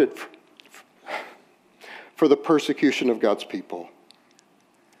 Brokenhearted for the persecution of God's people,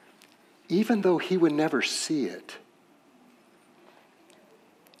 even though he would never see it.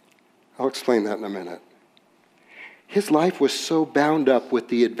 I'll explain that in a minute. His life was so bound up with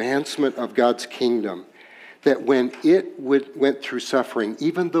the advancement of God's kingdom that when it went through suffering,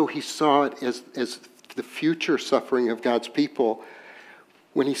 even though he saw it as the future suffering of God's people,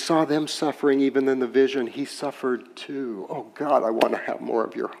 when he saw them suffering, even in the vision, he suffered too. Oh God, I want to have more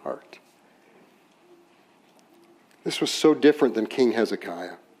of your heart. This was so different than King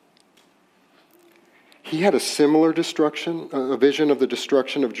Hezekiah. He had a similar destruction, a vision of the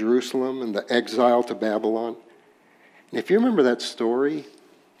destruction of Jerusalem and the exile to Babylon. And if you remember that story,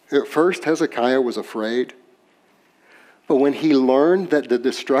 at first Hezekiah was afraid. But when he learned that the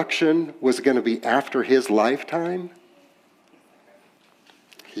destruction was going to be after his lifetime,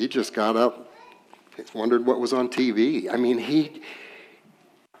 he just got up, wondered what was on TV. I mean,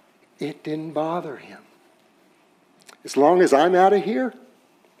 it didn't bother him. As long as I'm out of here,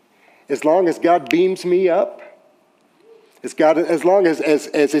 as long as God beams me up, as long as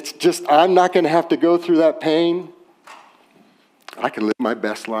it's just, I'm not going to have to go through that pain, I can live my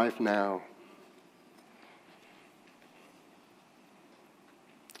best life now.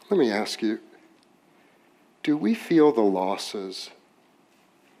 Let me ask you, do we feel the losses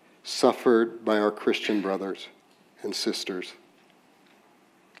suffered by our Christian brothers and sisters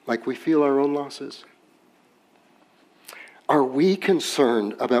like we feel our own losses? Are we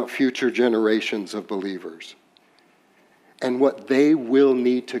concerned about future generations of believers and what they will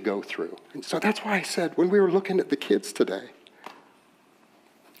need to go through. And so that's why I said when we were looking at the kids today,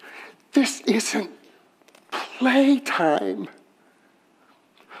 this isn't playtime.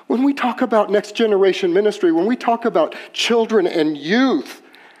 When we talk about next generation ministry, when we talk about children and youth,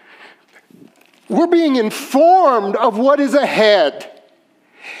 we're being informed of what is ahead.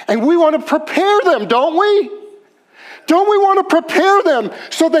 And we want to prepare them, don't we? Don't we want to prepare them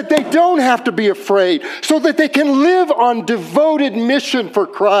so that they don't have to be afraid, so that they can live on devoted mission for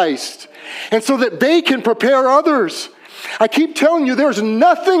Christ, and so that they can prepare others? I keep telling you, there's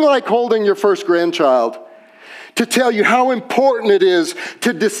nothing like holding your first grandchild to tell you how important it is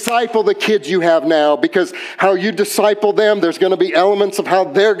to disciple the kids you have now, because how you disciple them, there's going to be elements of how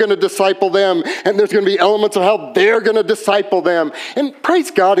they're going to disciple them, and there's going to be elements of how they're going to disciple them. And praise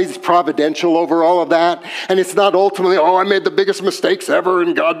God, He's providential over all of that. And it's not ultimately, oh, I made the biggest mistakes ever,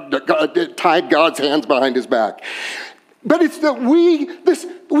 and God tied God's hands behind His back. But it's that we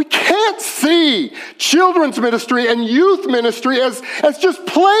can't see children's ministry and youth ministry as just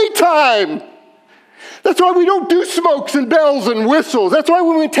playtime. That's why we don't do smokes and bells and whistles. That's why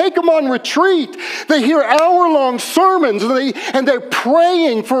when we take them on retreat, they hear hour-long sermons and they're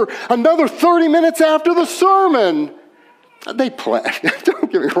praying for another 30 minutes after the sermon. They play,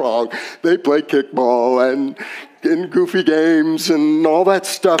 don't get me wrong, they play kickball and goofy games and all that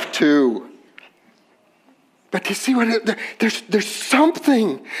stuff too. But you see there's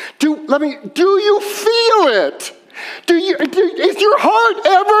something. Do you feel it? Is your heart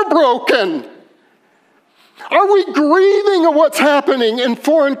ever broken? Are we grieving at what's happening in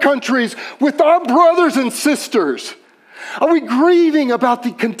foreign countries with our brothers and sisters? Are we grieving about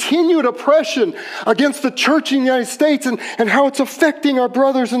the continued oppression against the church in the United States and how it's affecting our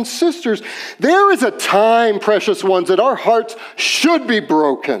brothers and sisters? There is a time, precious ones, that our hearts should be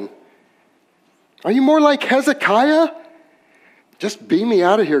broken. Are you more like Hezekiah? Just beam me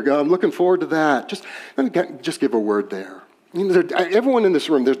out of here, God. I'm looking forward to that. Let me just give a word there. You know, everyone in this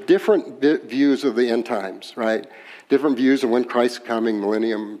room, there's different views of the end times, right? Different views of when Christ's coming,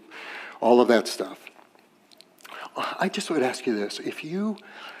 millennium, all of that stuff. I just would ask you this. If you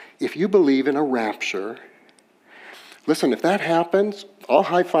believe in a rapture, listen, if that happens, I'll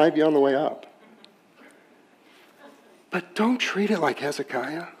high-five you on the way up. But don't treat it like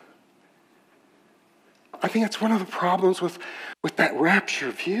Hezekiah. I think that's one of the problems with that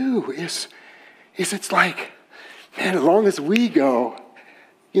rapture view is it's like, man, as long as we go,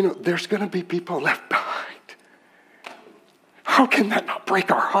 there's going to be people left behind. How can that not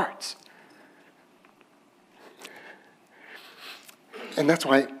break our hearts? And that's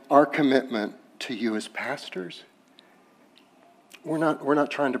why our commitment to you as pastors, we're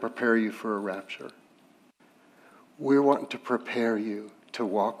not trying to prepare you for a rapture. We're wanting to prepare you to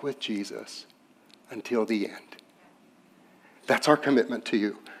walk with Jesus until the end. That's our commitment to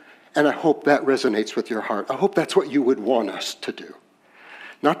you. And I hope that resonates with your heart. I hope that's what you would want us to do.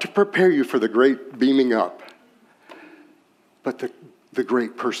 Not to prepare you for the great beaming up, but the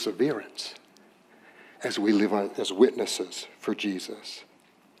great perseverance as we live as witnesses for Jesus.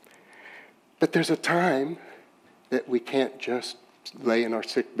 But there's a time that we can't just lay in our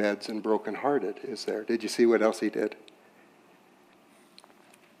sick beds and brokenhearted, is there? Did you see what else He did?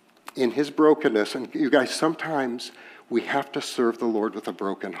 In His brokenness, and you guys, sometimes we have to serve the Lord with a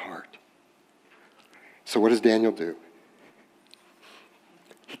broken heart. So what does Daniel do?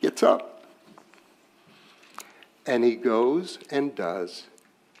 He gets up and he goes and does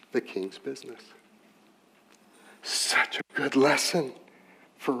the king's business. Such a good lesson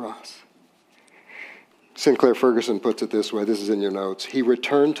for us. Sinclair Ferguson puts it this way, this is in your notes. He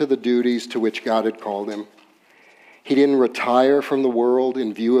returned to the duties to which God had called him. He didn't retire from the world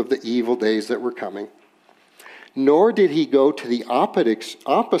in view of the evil days that were coming. Nor did he go to the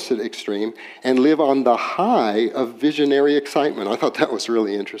opposite extreme and live on the high of visionary excitement. I thought that was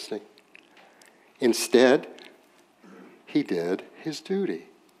really interesting. Instead, he did his duty.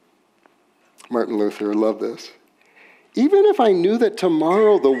 Martin Luther loved this. Even if I knew that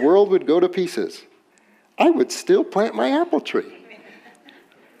tomorrow the world would go to pieces, I would still plant my apple tree.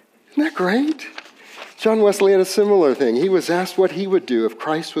 Isn't that great? John Wesley had a similar thing. He was asked what he would do if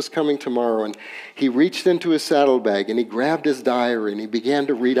Christ was coming tomorrow, and he reached into his saddlebag and he grabbed his diary and he began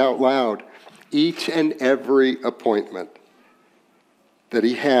to read out loud each and every appointment that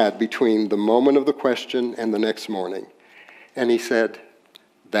he had between the moment of the question and the next morning. And he said,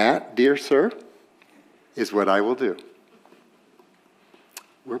 that, dear sir, is what I will do.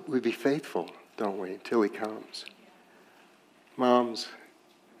 We be faithful, don't we, until he comes. Moms,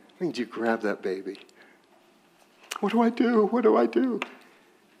 I need you to grab that baby. What do I do? What do I do?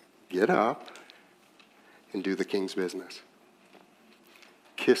 Get up and do the king's business.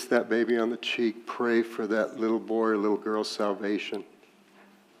 kiss that baby on the cheek, pray for that little boy or little girl's salvation.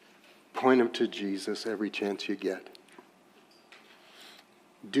 Point them to Jesus every chance you get.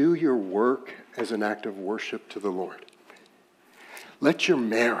 Do your work as an act of worship to the Lord. Let your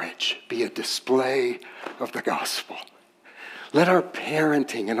marriage be a display of the gospel. Let our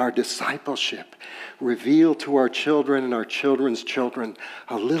parenting and our discipleship reveal to our children and our children's children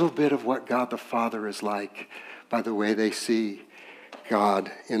a little bit of what God the Father is like by the way they see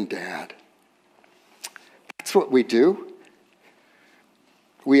God in Dad. That's what we do.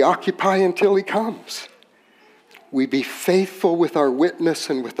 We occupy until he comes. We be faithful with our witness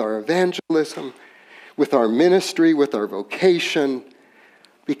and with our evangelism, with our ministry, with our vocation,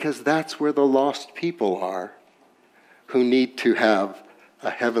 because that's where the lost people are who need to have a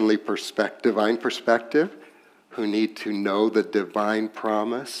heavenly perspective, divine perspective, who need to know the divine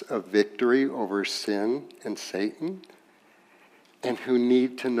promise of victory over sin and Satan, and who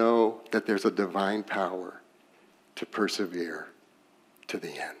need to know that there's a divine power to persevere to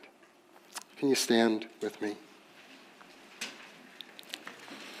the end. Can you stand with me?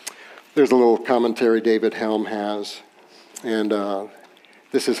 There's a little commentary David Helm has, and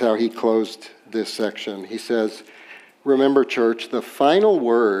this is how he closed this section. He says, "Remember, church, the final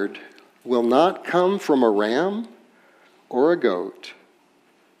word will not come from a ram or a goat,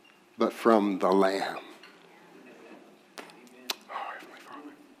 but from the Lamb." Oh, Heavenly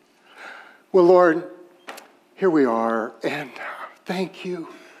Father. Well, Lord, here we are, and thank you.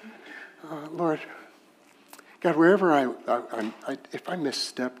 Lord, God, wherever if I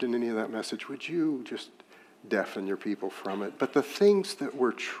misstepped in any of that message, would you just deafen your people from it? But the things that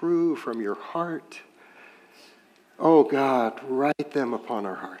were true from your heart, oh God, write them upon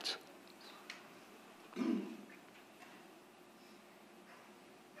our hearts.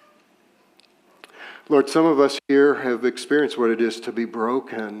 Lord, some of us here have experienced what it is to be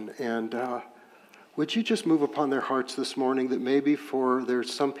broken, and would you just move upon their hearts this morning that maybe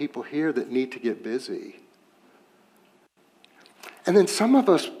there's some people here that need to get busy. And then some of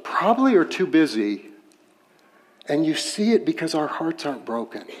us probably are too busy, and you see it because our hearts aren't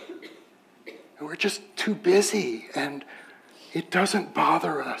broken. And we're just too busy, and it doesn't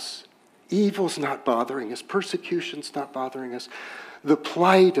bother us. Evil's not bothering us. Persecution's not bothering us. The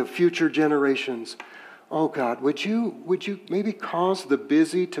plight of future generations. Oh God, would you maybe cause the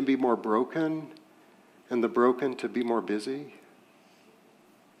busy to be more broken and the broken to be more busy?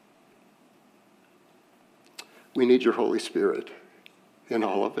 We need your Holy Spirit in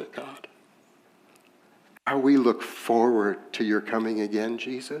all of it, God. How we look forward to your coming again,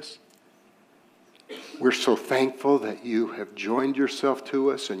 Jesus. We're so thankful that you have joined yourself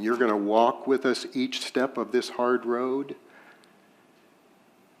to us and you're going to walk with us each step of this hard road.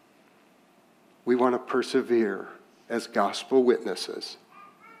 We want to persevere as gospel witnesses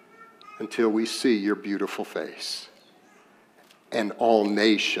until we see your beautiful face. And all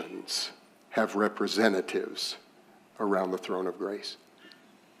nations have representatives around the throne of grace.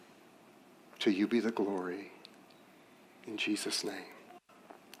 To you be the glory. In Jesus' name.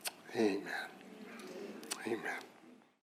 Amen. Amen.